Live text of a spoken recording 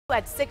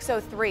At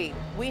 6:03,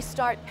 we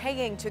start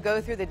paying to go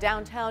through the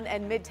downtown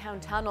and midtown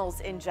tunnels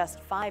in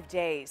just 5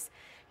 days.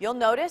 You'll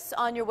notice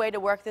on your way to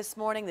work this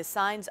morning, the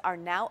signs are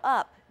now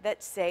up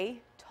that say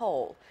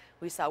toll.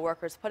 We saw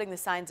workers putting the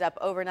signs up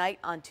overnight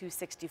on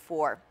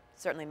 264.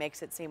 Certainly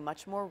makes it seem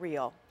much more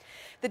real.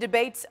 The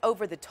debates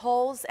over the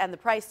tolls and the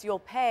price you'll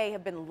pay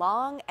have been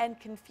long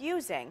and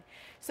confusing.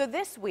 So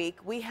this week,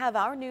 we have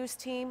our news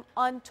team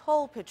on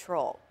Toll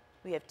Patrol.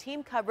 We have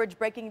team coverage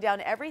breaking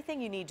down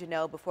everything you need to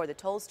know before the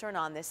tolls turn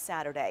on this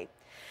Saturday.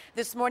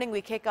 This morning,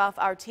 we kick off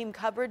our team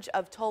coverage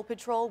of Toll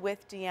Patrol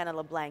with Deanna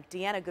LeBlanc.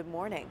 Deanna, good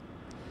morning.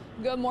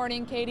 Good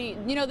morning, Katie.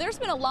 You know, there's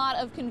been a lot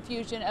of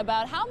confusion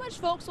about how much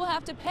folks will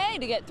have to pay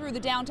to get through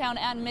the downtown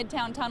and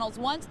midtown tunnels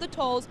once the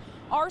tolls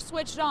are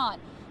switched on.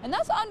 And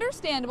that's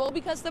understandable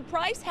because the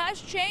price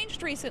has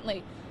changed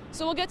recently.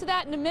 So we'll get to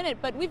that in a minute,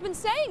 but we've been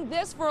saying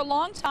this for a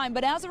long time,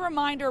 but as a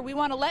reminder, we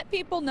want to let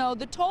people know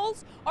the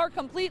tolls are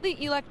completely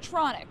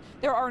electronic.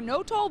 There are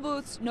no toll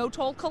booths, no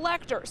toll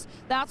collectors.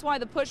 That's why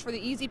the push for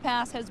the Easy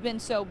Pass has been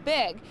so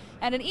big.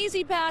 And an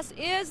Easy Pass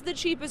is the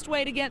cheapest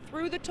way to get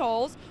through the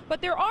tolls,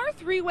 but there are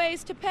 3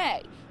 ways to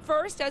pay.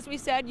 First, as we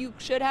said, you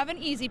should have an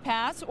Easy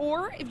Pass,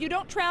 or if you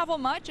don't travel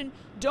much and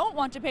don't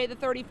want to pay the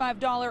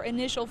 $35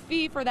 initial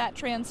fee for that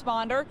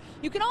transponder,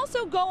 you can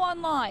also go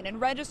online and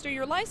register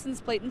your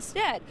license plate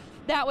instead.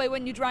 That way,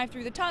 when you drive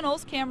through the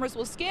tunnels, cameras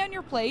will scan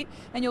your plate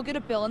and you'll get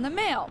a bill in the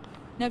mail.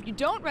 Now, if you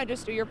don't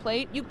register your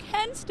plate, you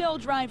can still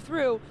drive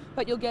through,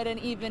 but you'll get an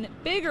even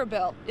bigger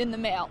bill in the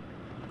mail.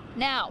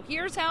 Now,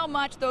 here's how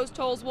much those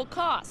tolls will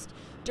cost.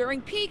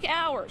 During peak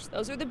hours,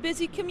 those are the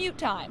busy commute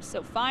times,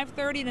 so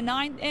 5:30 to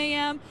 9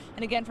 a.m.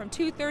 and again from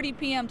 2:30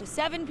 p.m. to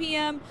 7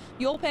 p.m.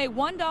 You'll pay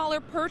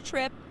 $1 per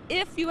trip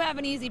if you have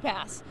an Easy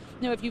Pass.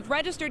 Now, if you've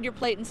registered your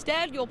plate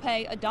instead, you'll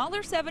pay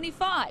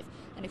 $1.75.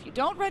 And if you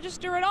don't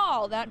register at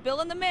all, that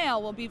bill in the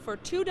mail will be for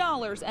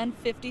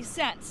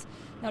 $2.50.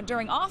 Now,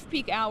 during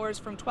off-peak hours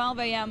from 12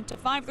 a.m. to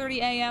 5:30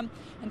 a.m.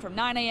 and from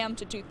 9 a.m.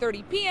 to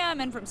 2:30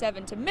 p.m. and from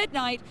 7 to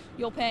midnight,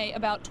 you'll pay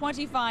about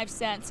 25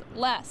 cents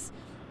less.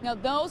 Now,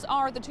 those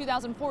are the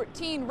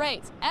 2014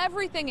 rates.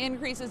 Everything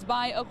increases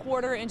by a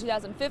quarter in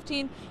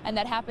 2015, and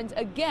that happens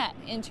again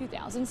in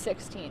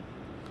 2016.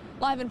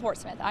 Live in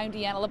Portsmouth, I'm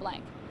Deanna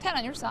LeBlanc. 10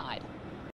 on your side.